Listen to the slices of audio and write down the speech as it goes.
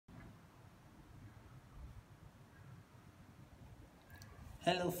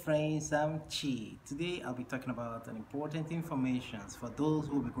Hello friends, I'm Chi. Today I'll be talking about an important information for those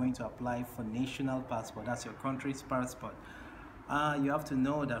who will be going to apply for national passport. That's your country's passport. You have to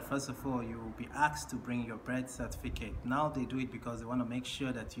know that first of all you will be asked to bring your birth certificate. Now they do it because they want to make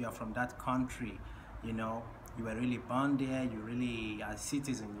sure that you are from that country. You know, you were really born there, you really are a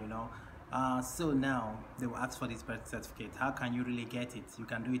citizen, so now they will ask for this birth certificate. How can you really get it? You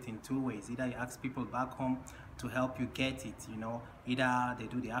can do it in two ways. Either you ask people back home to help you get it, either they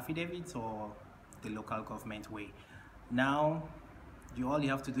do the affidavits or the local government way. Now all you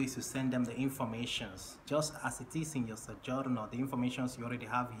have to do is to send them the informations just as it is in your sojourner. The informations you already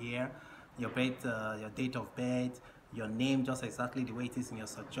have here, your birth, your date of birth, your name just exactly the way it is in your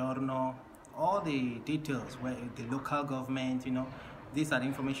sojourner, all the details where the local government, these are the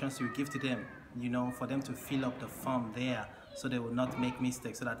informations you give to them, for them to fill up the form there so they will not make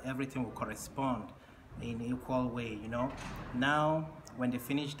mistakes, so that everything will correspond in equal way. Now when they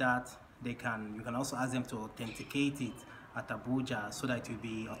finish that, you can also ask them to authenticate it at Abuja so that it will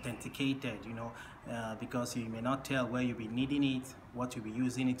be authenticated, because you may not tell where you'll be needing it, what you'll be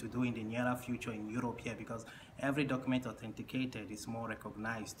using it to do in the nearer future in Europe here, because every document authenticated is more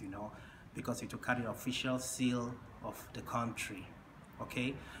recognized, because it will carry the official seal of the country.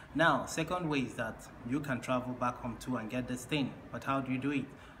 Okay, now second way is that you can travel back home too and get this thing. But how do you do it?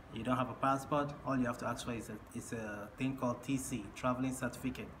 You don't have a passport, all you have to ask for is a thing called TC, traveling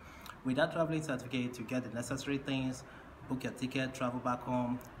certificate. With that traveling certificate, you get the necessary things: book your ticket, travel back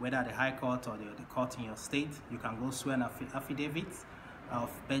home, whether at the High Court or the court in your state. You can go swear an affidavit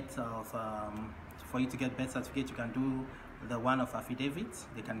of birth, for you to get birth certificate. You can do the one of affidavit.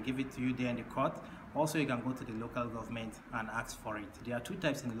 They can give it to you there in the court. Also, you can go to the local government and ask for it. There are two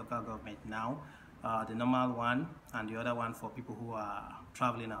types in the local government now. The normal one and the other one for people who are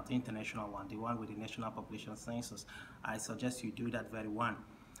traveling out, the international one, the one with the national population census. I suggest you do that very one.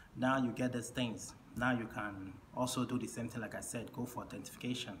 Now you get these things. Now you can also do the same thing like I said, go for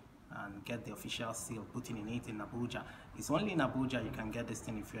authentication and get the official seal, putting in it in Abuja. It's only in Abuja you can get this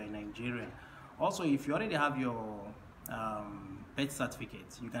thing if you're a Nigerian. Also, if you already have your birth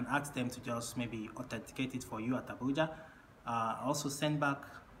certificate, you can ask them to just maybe authenticate it for you at Abuja. Also send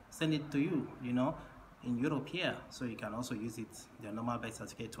it to you, in Europe here, so you can also use it, the normal birth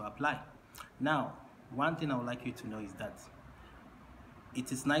certificate, to apply. Now, one thing I would like you to know is that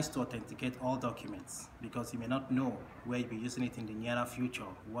it is nice to authenticate all documents, because you may not know where you'll be using it in the nearer future,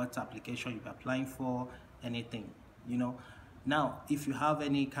 what application you'll be applying for, anything, Now, if you have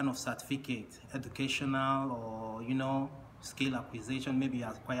any kind of certificate, educational or, skill acquisition, maybe you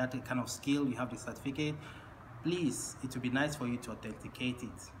acquired a kind of skill, you have the certificate, please, it would be nice for you to authenticate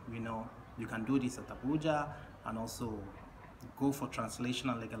it. You can do this at Abuja, and also go for translation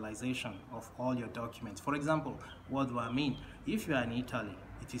and legalization of all your documents. For example, what do I mean? If you are in Italy,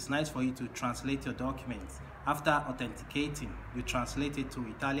 it is nice for you to translate your documents. After authenticating, you translate it to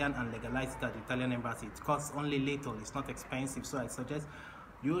Italian and legalize it at the Italian embassy. It costs only little, it's not expensive, so I suggest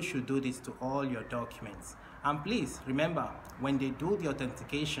you should do this to all your documents. And please remember, when they do the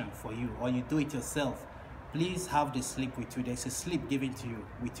authentication for you, or you do it yourself, please have the slip with you. There's a slip given to you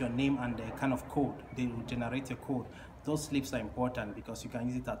with your name and the kind of code. They will generate a code. Those slips are important because you can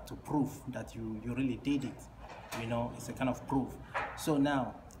use it to prove that you really did it. It's a kind of proof. So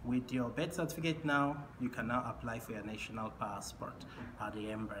now, with your birth certificate, now you can now apply for your national passport at the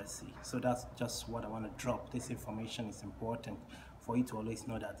embassy. So that's just what I want to drop. This information is important for you to always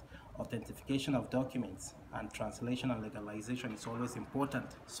know that authentication of documents and translation and legalization is always important.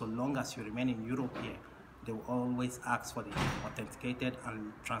 So long as you remain in Europe here, they will always ask for the authenticated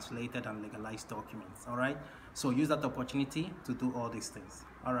and translated and legalized documents. All right, so use that opportunity to do all these things.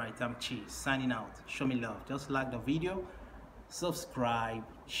 All right, I'm Chi, signing out. Show me love. Just like the video, subscribe,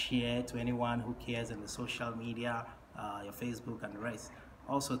 share to anyone who cares in the social media, your Facebook and the rest.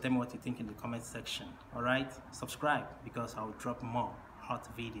 Also, tell me what you think in the comment section. All right, subscribe, because I'll drop more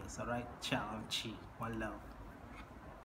hot videos. All right, ciao, I'm Chi. One love.